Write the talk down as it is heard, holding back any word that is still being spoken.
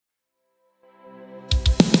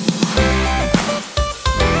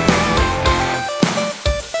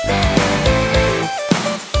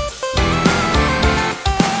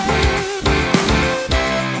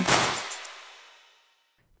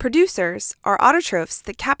Producers are autotrophs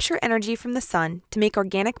that capture energy from the sun to make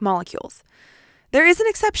organic molecules. There is an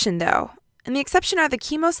exception, though, and the exception are the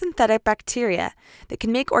chemosynthetic bacteria that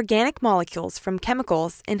can make organic molecules from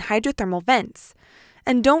chemicals in hydrothermal vents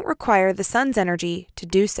and don't require the sun's energy to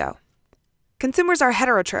do so. Consumers are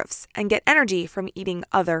heterotrophs and get energy from eating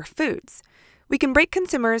other foods. We can break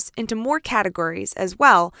consumers into more categories as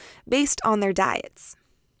well based on their diets.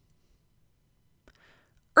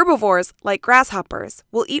 Herbivores, like grasshoppers,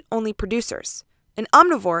 will eat only producers. An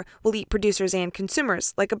omnivore will eat producers and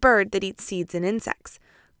consumers, like a bird that eats seeds and insects.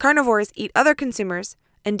 Carnivores eat other consumers,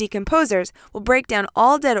 and decomposers will break down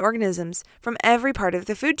all dead organisms from every part of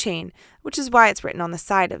the food chain, which is why it's written on the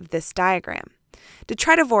side of this diagram.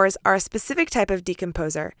 Detritivores are a specific type of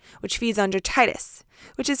decomposer, which feeds on detritus,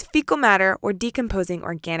 which is fecal matter or decomposing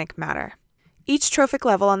organic matter. Each trophic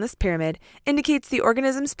level on this pyramid indicates the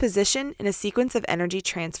organism's position in a sequence of energy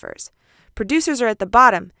transfers. Producers are at the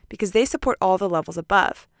bottom because they support all the levels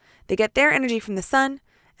above. They get their energy from the sun,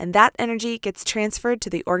 and that energy gets transferred to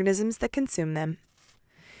the organisms that consume them.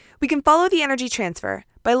 We can follow the energy transfer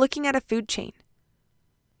by looking at a food chain,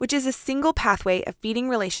 which is a single pathway of feeding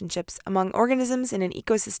relationships among organisms in an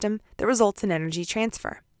ecosystem that results in energy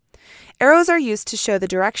transfer. Arrows are used to show the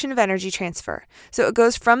direction of energy transfer, so it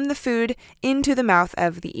goes from the food into the mouth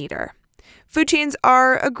of the eater. Food chains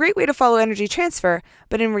are a great way to follow energy transfer,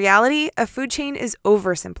 but in reality, a food chain is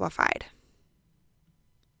oversimplified.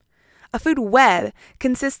 A food web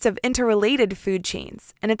consists of interrelated food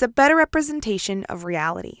chains, and it's a better representation of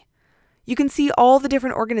reality. You can see all the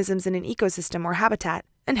different organisms in an ecosystem or habitat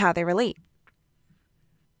and how they relate.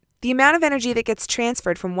 The amount of energy that gets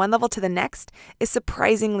transferred from one level to the next is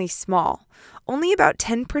surprisingly small. Only about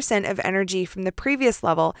 10% of energy from the previous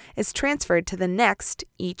level is transferred to the next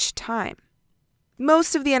each time.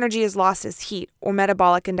 Most of the energy is lost as heat or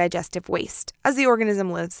metabolic and digestive waste as the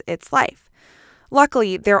organism lives its life.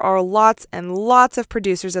 Luckily, there are lots and lots of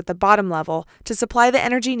producers at the bottom level to supply the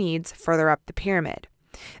energy needs further up the pyramid.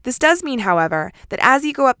 This does mean, however, that as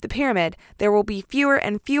you go up the pyramid, there will be fewer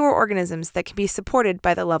and fewer organisms that can be supported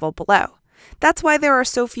by the level below. That's why there are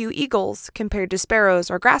so few eagles compared to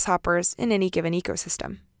sparrows or grasshoppers in any given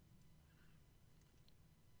ecosystem.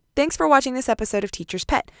 Thanks for watching this episode of Teacher's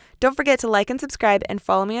Pet. Don't forget to like and subscribe and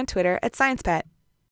follow me on Twitter @SciencePet.